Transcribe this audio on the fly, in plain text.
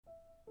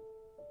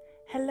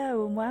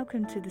Hello and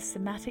welcome to the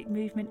Somatic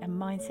Movement and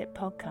Mindset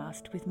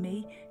podcast with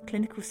me,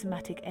 clinical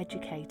somatic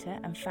educator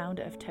and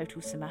founder of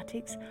Total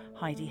Somatics,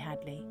 Heidi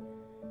Hadley.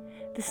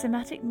 The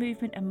Somatic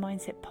Movement and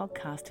Mindset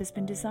podcast has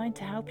been designed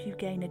to help you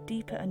gain a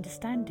deeper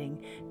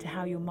understanding to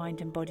how your mind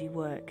and body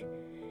work.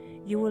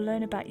 You will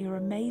learn about your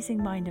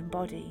amazing mind and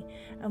body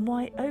and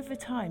why over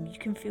time you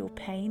can feel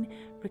pain,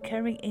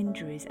 recurring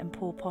injuries and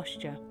poor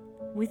posture.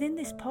 Within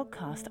this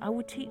podcast, I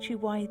will teach you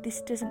why this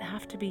doesn't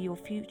have to be your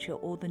future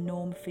or the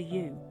norm for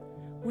you.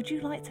 Would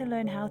you like to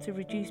learn how to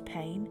reduce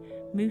pain,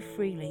 move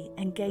freely,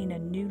 and gain a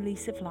new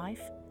lease of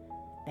life?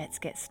 Let's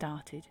get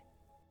started.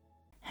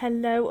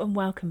 Hello and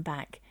welcome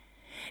back.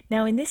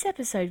 Now in this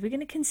episode, we're going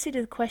to consider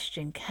the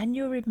question, can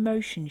your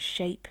emotions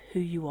shape who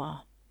you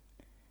are?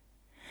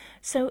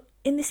 So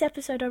in this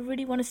episode, I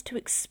really want us to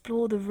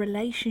explore the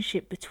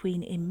relationship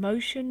between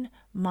emotion,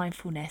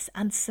 mindfulness,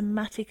 and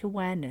somatic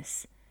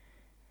awareness.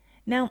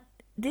 Now,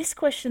 this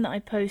question that I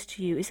pose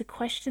to you is a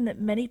question that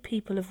many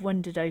people have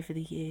wondered over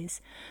the years.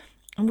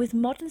 And with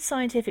modern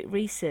scientific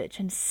research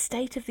and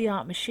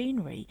state-of-the-art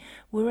machinery,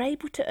 we're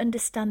able to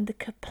understand the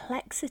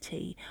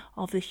complexity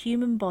of the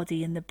human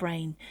body and the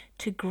brain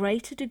to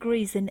greater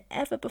degrees than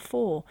ever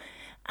before.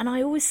 And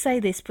I always say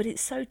this, but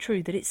it's so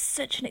true that it's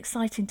such an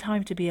exciting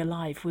time to be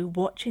alive. We're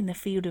watching the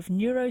field of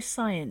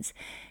neuroscience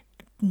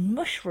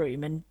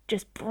mushroom and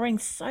just bring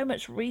so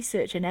much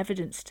research and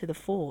evidence to the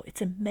fore.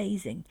 It's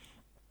amazing.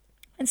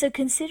 And so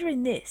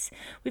considering this,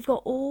 we've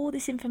got all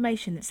this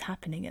information that's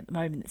happening at the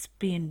moment that's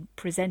being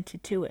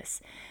presented to us.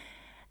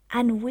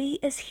 And we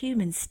as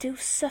humans still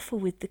suffer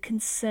with the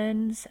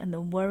concerns and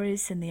the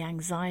worries and the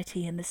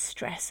anxiety and the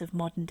stress of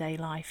modern day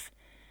life.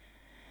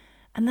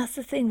 And that's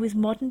the thing with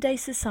modern day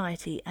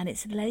society and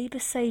its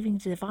labour-saving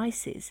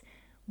devices,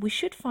 we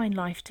should find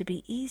life to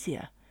be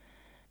easier.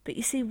 But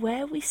you see,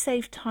 where we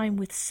save time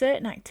with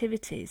certain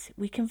activities,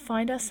 we can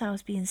find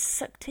ourselves being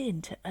sucked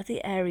into other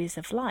areas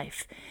of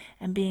life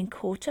and being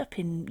caught up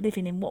in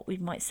living in what we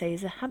might say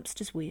is a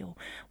hamster's wheel.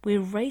 We're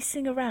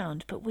racing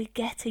around, but we're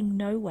getting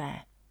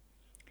nowhere.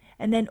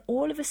 And then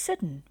all of a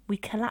sudden, we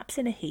collapse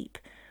in a heap,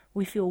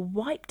 we feel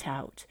wiped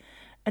out,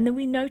 and then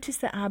we notice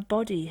that our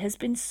body has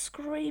been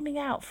screaming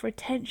out for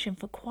attention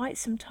for quite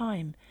some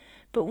time.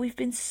 But we've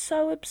been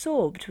so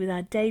absorbed with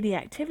our daily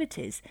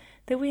activities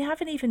that we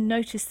haven't even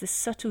noticed the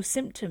subtle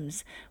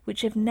symptoms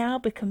which have now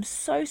become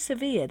so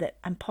severe that,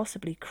 and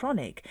possibly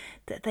chronic,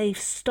 that they've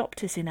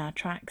stopped us in our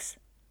tracks.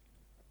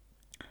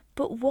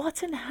 But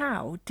what and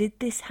how did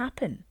this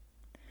happen?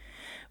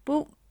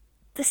 Well,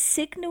 the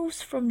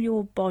signals from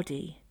your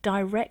body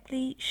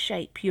directly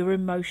shape your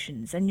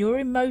emotions, and your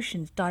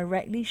emotions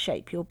directly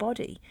shape your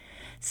body.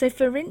 So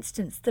for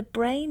instance, the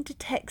brain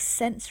detects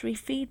sensory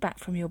feedback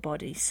from your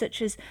body,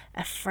 such as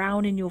a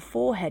frown in your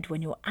forehead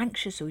when you're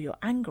anxious or you're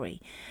angry,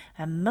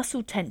 a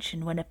muscle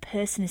tension when a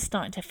person is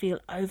starting to feel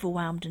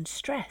overwhelmed and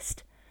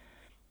stressed.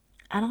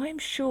 And I'm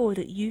sure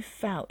that you've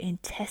felt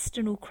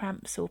intestinal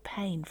cramps or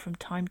pain from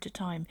time to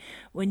time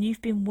when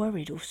you've been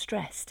worried or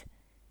stressed.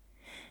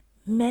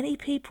 Many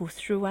people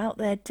throughout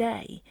their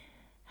day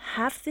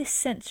have this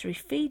sensory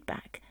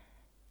feedback,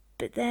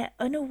 but they're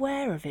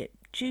unaware of it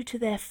due to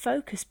their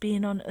focus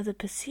being on other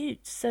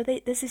pursuits. So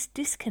there's this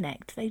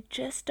disconnect. They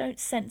just don't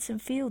sense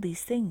and feel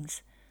these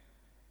things.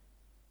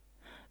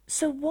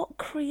 So what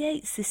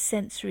creates this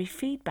sensory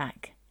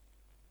feedback?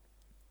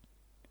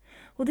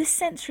 Well, this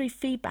sensory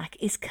feedback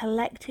is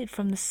collected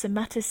from the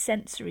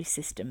somatosensory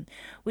system,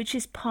 which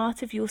is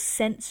part of your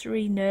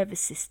sensory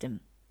nervous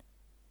system.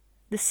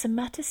 The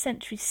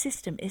somatosensory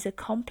system is a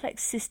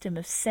complex system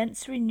of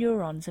sensory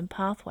neurons and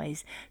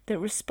pathways that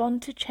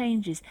respond to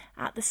changes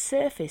at the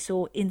surface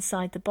or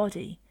inside the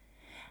body.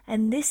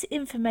 And this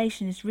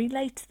information is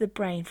relayed to the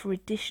brain for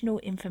additional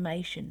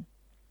information.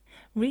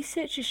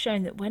 Research has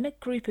shown that when a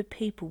group of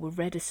people were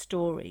read a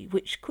story,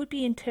 which could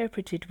be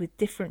interpreted with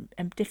different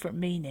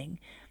meaning,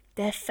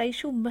 their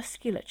facial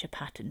musculature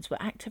patterns were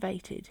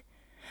activated.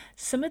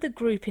 Some of the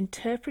group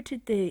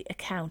interpreted the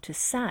account as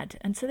sad,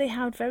 and so they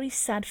had very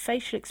sad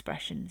facial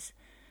expressions.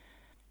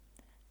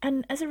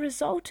 And as a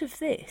result of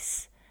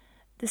this,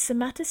 the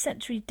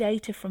somatosensory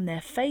data from their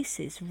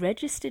faces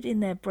registered in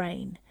their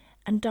brain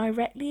and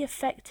directly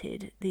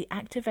affected the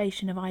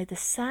activation of either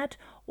sad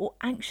or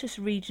anxious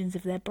regions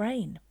of their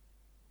brain.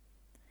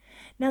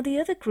 Now, the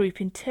other group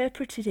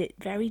interpreted it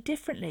very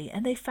differently,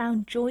 and they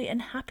found joy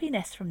and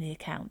happiness from the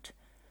account.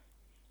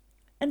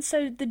 And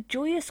so the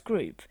joyous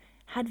group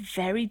had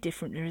very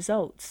different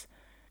results.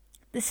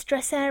 The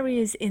stress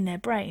areas in their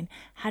brain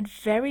had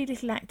very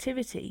little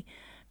activity,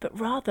 but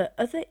rather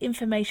other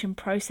information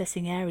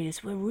processing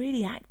areas were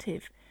really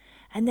active,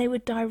 and they were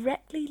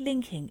directly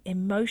linking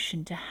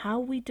emotion to how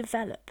we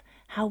develop,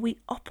 how we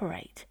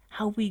operate,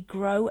 how we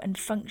grow and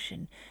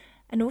function,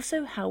 and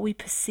also how we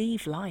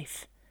perceive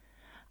life.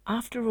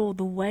 After all,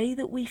 the way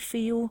that we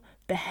feel,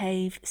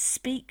 behave,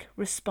 speak,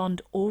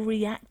 respond, or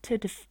react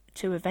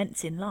to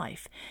events in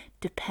life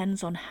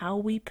depends on how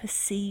we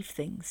perceive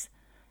things.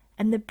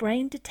 And the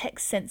brain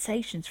detects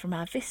sensations from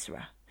our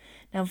viscera.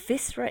 Now,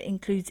 viscera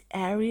includes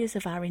areas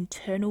of our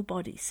internal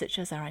body, such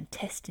as our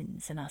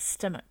intestines and our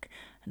stomach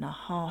and our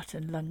heart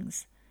and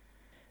lungs.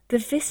 The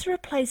viscera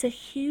plays a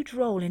huge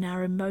role in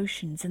our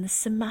emotions, and the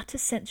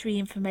somatosensory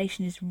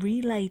information is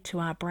relayed to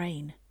our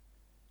brain.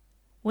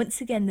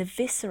 Once again, the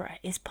viscera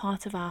is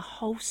part of our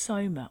whole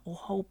soma, or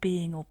whole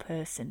being or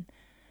person.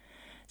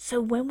 So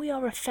when we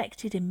are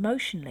affected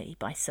emotionally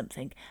by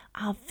something,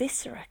 our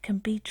viscera can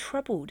be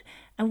troubled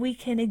and we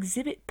can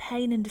exhibit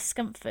pain and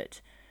discomfort.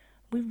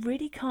 We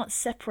really can't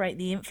separate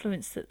the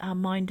influence that our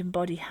mind and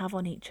body have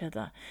on each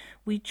other.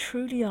 We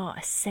truly are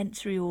a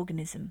sensory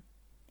organism.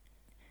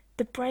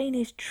 The brain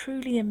is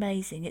truly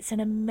amazing. It's an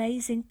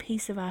amazing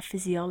piece of our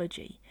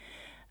physiology.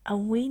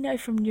 And we know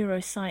from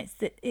neuroscience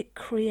that it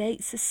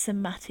creates a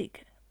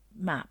somatic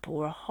map,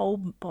 or a whole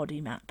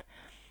body map.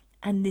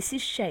 And this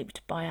is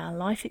shaped by our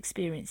life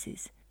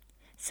experiences.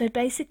 So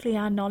basically,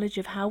 our knowledge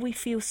of how we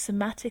feel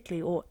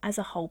somatically or as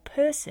a whole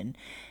person,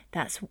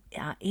 that's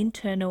our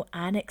internal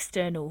and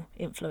external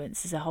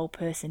influence as a whole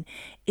person,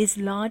 is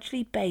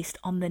largely based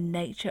on the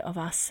nature of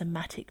our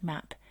somatic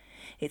map.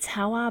 It's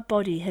how our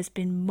body has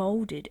been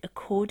moulded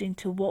according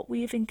to what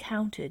we have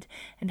encountered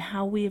and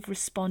how we have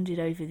responded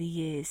over the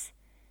years.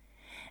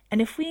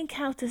 And if we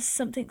encounter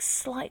something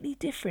slightly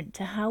different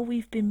to how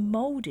we've been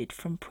moulded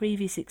from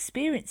previous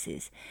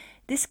experiences,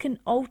 this can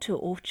alter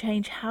or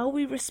change how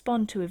we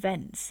respond to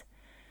events.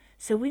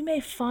 So we may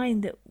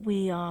find that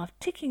we are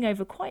ticking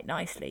over quite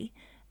nicely,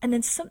 and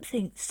then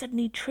something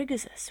suddenly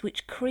triggers us,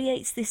 which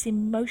creates this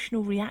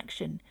emotional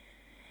reaction.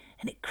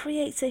 And it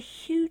creates a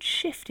huge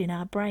shift in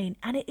our brain,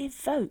 and it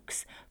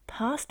evokes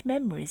past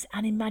memories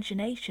and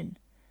imagination.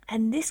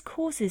 And this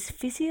causes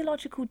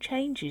physiological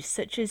changes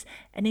such as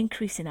an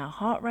increase in our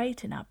heart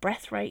rate and our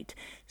breath rate,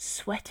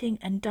 sweating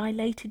and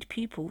dilated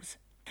pupils.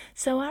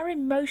 So our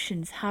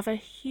emotions have a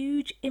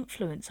huge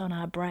influence on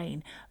our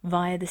brain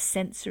via the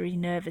sensory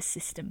nervous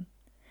system.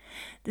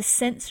 The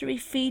sensory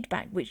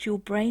feedback which your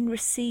brain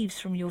receives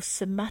from your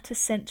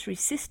somatosensory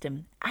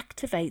system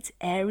activates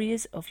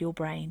areas of your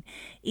brain,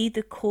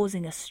 either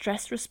causing a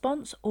stress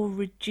response or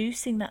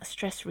reducing that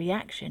stress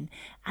reaction,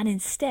 and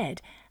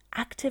instead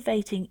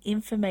activating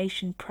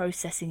information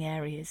processing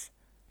areas.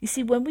 You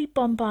see, when we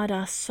bombard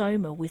our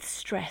soma with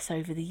stress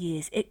over the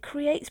years, it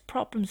creates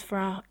problems for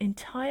our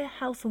entire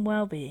health and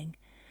well-being.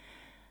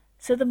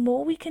 So the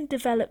more we can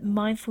develop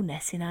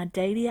mindfulness in our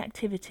daily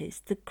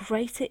activities, the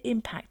greater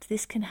impact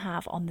this can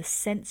have on the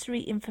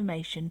sensory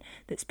information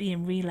that's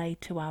being relayed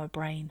to our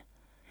brain.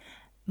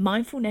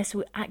 Mindfulness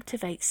will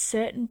activate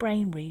certain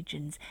brain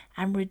regions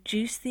and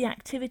reduce the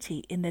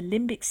activity in the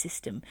limbic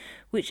system,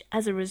 which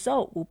as a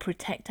result will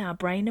protect our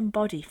brain and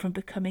body from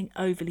becoming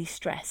overly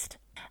stressed.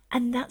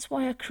 And that's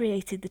why I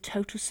created the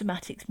Total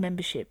Somatics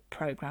membership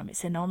program.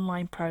 It's an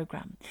online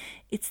program.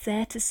 It's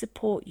there to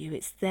support you.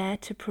 It's there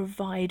to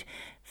provide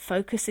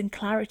focus and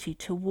clarity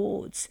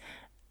towards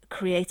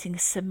creating a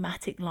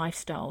somatic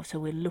lifestyle. So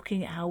we're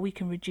looking at how we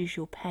can reduce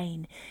your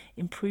pain,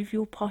 improve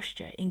your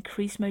posture,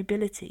 increase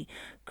mobility,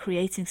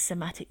 creating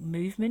somatic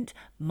movement,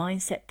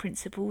 mindset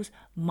principles,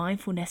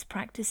 mindfulness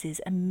practices,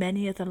 and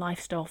many other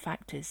lifestyle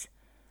factors.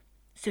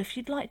 So if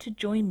you'd like to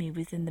join me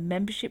within the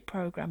membership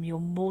program, you're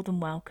more than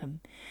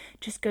welcome.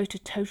 Just go to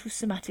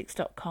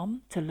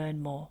totalsomatics.com to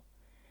learn more.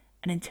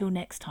 And until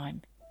next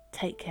time,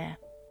 take care.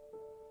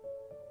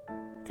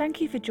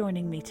 Thank you for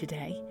joining me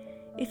today.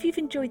 If you've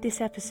enjoyed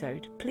this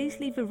episode, please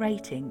leave a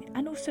rating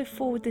and also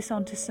forward this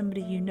on to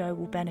somebody you know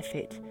will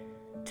benefit.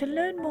 To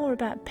learn more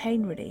about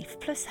pain relief,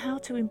 plus how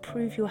to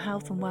improve your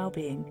health and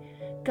well-being,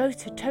 go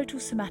to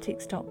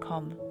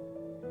totalsomatics.com.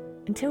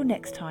 Until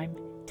next time,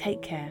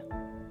 take care.